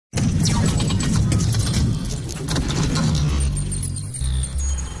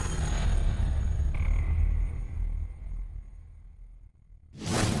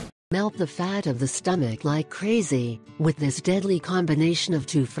Melt the fat of the stomach like crazy, with this deadly combination of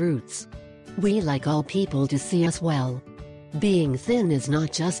two fruits. We like all people to see us well. Being thin is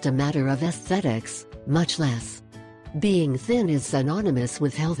not just a matter of aesthetics, much less. Being thin is synonymous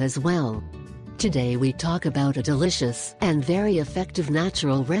with health as well. Today we talk about a delicious and very effective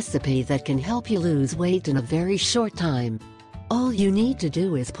natural recipe that can help you lose weight in a very short time. All you need to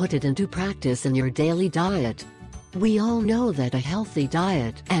do is put it into practice in your daily diet. We all know that a healthy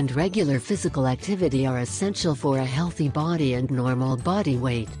diet and regular physical activity are essential for a healthy body and normal body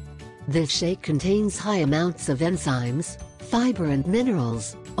weight. This shake contains high amounts of enzymes, fiber and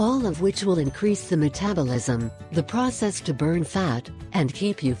minerals, all of which will increase the metabolism, the process to burn fat, and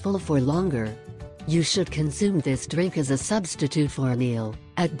keep you full for longer. You should consume this drink as a substitute for a meal,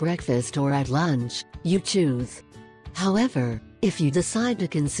 at breakfast or at lunch, you choose. However, if you decide to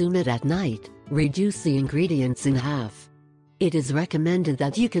consume it at night, reduce the ingredients in half. It is recommended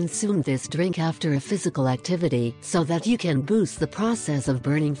that you consume this drink after a physical activity so that you can boost the process of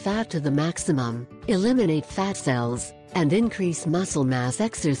burning fat to the maximum, eliminate fat cells, and increase muscle mass.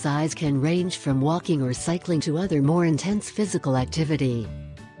 Exercise can range from walking or cycling to other more intense physical activity.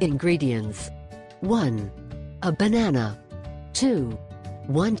 Ingredients: 1. A banana. 2.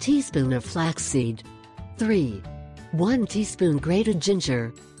 1 teaspoon of flaxseed. 3. 1 teaspoon grated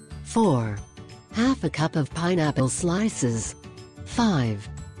ginger. 4. Half a cup of pineapple slices. 5.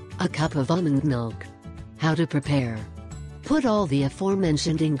 A cup of almond milk. How to prepare: put all the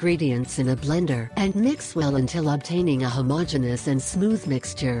aforementioned ingredients in a blender and mix well until obtaining a homogeneous and smooth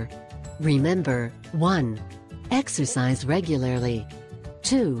mixture. Remember, 1. Exercise regularly.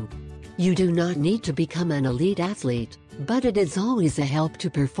 2. You do not need to become an elite athlete, but it is always a help to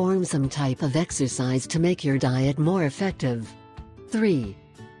perform some type of exercise to make your diet more effective. 3.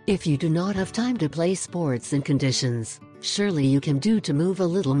 If you do not have time to play sports and conditions, surely you can do to move a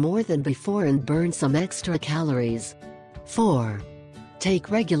little more than before and burn some extra calories. 4. Take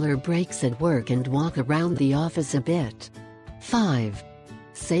regular breaks at work and walk around the office a bit. 5.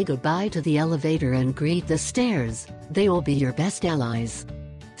 Say goodbye to the elevator and greet the stairs, they will be your best allies.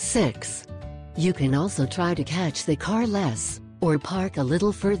 6. You can also try to catch the car less, or park a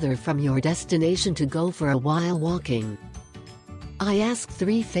little further from your destination to go for a while walking. I ask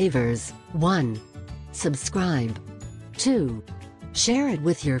 3 favors: 1. Subscribe. 2. Share it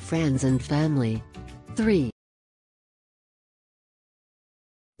with your friends and family. 3.